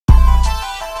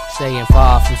staying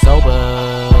far from sober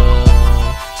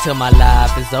till my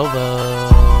life is over.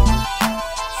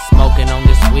 Smoking on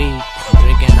this weed,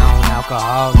 drinking on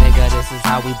alcohol, nigga, this is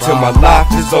how we ball. Till my life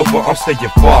is over, I'm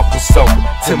staying far from sober.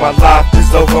 Till my life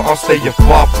is over, I'm staying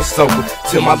far from sober.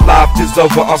 Till my life is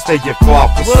over, I'm staying far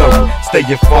from sober.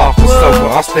 Staying far from sober,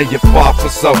 I'm staying far from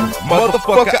sober.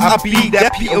 Motherfucker, I be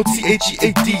that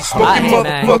P-O-T-H-E-A-D, smoking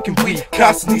motherfucking weed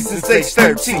constantly since age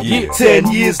 13.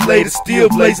 10 years later, still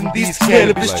blazing these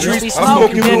cannabis trees. I'm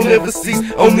smoking will never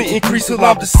cease, only increase till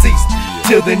I'm deceased.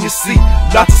 Till then you see,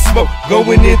 lots of smoke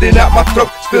going in and out my throat,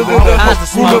 feeling the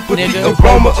room up with the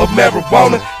aroma of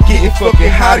marijuana. Getting fucking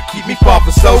high to keep me far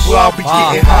from sober. I'll be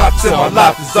getting high till my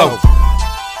life is over.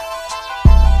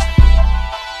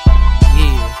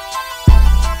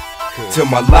 Till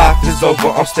my life is over,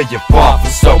 I'm staying far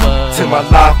from sober. Till my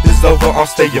life is over, I'm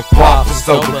staying far from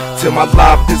sober. Till my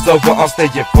life is over, I'm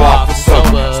staying far from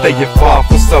sober. Staying far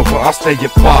from sober, I'm staying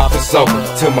far from sober.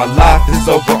 Till my life is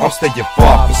over, I'm staying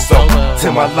far from sober.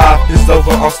 Till my life is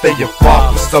over, I'm staying far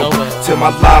from sober. Till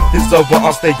my life is over,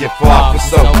 I'm staying far from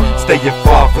sober. Staying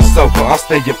far from sober, I'm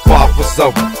staying far from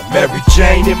sober. Mary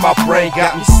Jane in my brain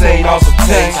got me saying all the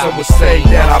things. Some would say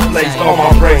that I blaze all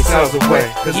my brain cells away,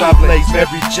 cause I blaze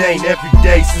Mary Jane every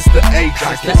day since the age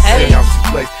I can say I'm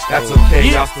too late. That's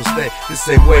okay, I'll still stay the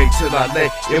same way till I lay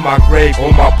in my grave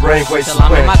on my brain waste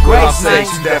away. What I'm saying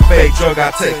to that fake drug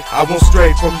I take, I won't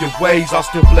stray from your ways. I'll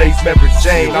still blaze Mary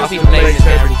Jane, I'll still blaze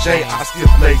Mary Jane, I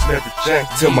still blaze Mary Jane.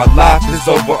 Till my life is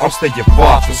over, I'm staying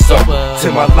far from sober.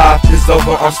 Till my life is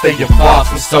over, I'm staying far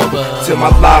from sober. Till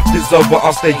my life is over,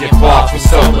 I'm staying far from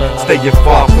sober. Staying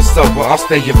far from sober, I'm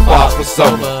staying far from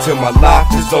sober. Till my life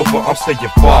is over, I'm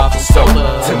staying far from sober.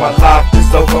 Till my life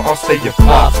is over, I'm staying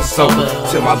far from sober.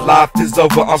 Till my life is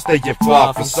over, I'm staying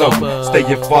far from sober.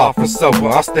 Staying far from sober,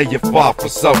 I'm staying far from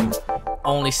sober.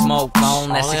 Only smoke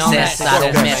on that success, I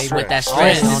don't mess with that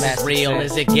stress. This is real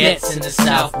as it gets in the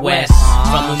Southwest.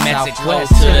 From New Mexico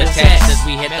to the Texas,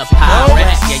 we hit the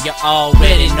Pirates. Yeah, you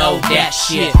already know that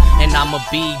shit. And I'ma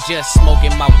be just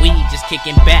smoking my weed, just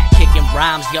kicking back, kicking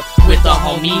rhymes, yup, with the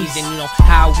homies. And you know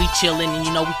how we chillin', and you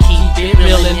know we keep it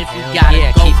reelin'. If we gotta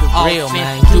go real,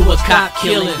 man, do a cop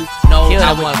killing. Know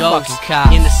how it goes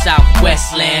in the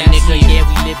Southwest land, nigga. Yeah,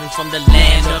 we living from the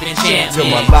land of enchantment. Till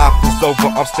my life is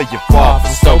over, I'm staying far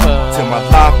from sober. Till my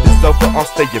life is over, I'm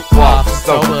staying far from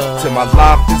sober. Till my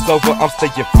life is over, I'm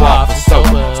staying far from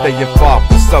sober. Staying far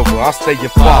from sober, I'm staying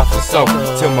far from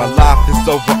sober. Till my life is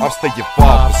over, I'm staying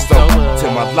far from sober.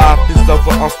 Till my life is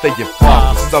over, I'm staying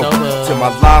far from sober. Till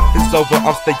my life is over,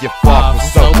 I'm staying far from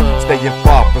sober. Staying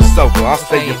far from sober, I'm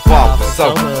staying far from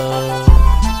sober.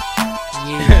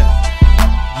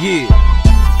 Yeah,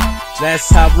 that's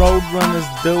how road runners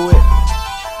do it.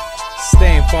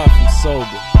 Staying far from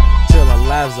sober till our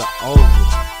lives are over.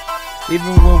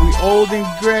 Even when we old and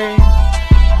gray,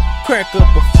 crack up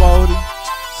a 40,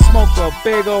 smoke a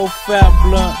big old fat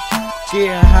blunt,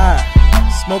 get high,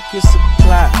 smoke your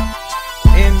supply,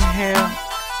 inhale,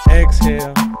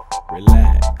 exhale,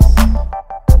 relax.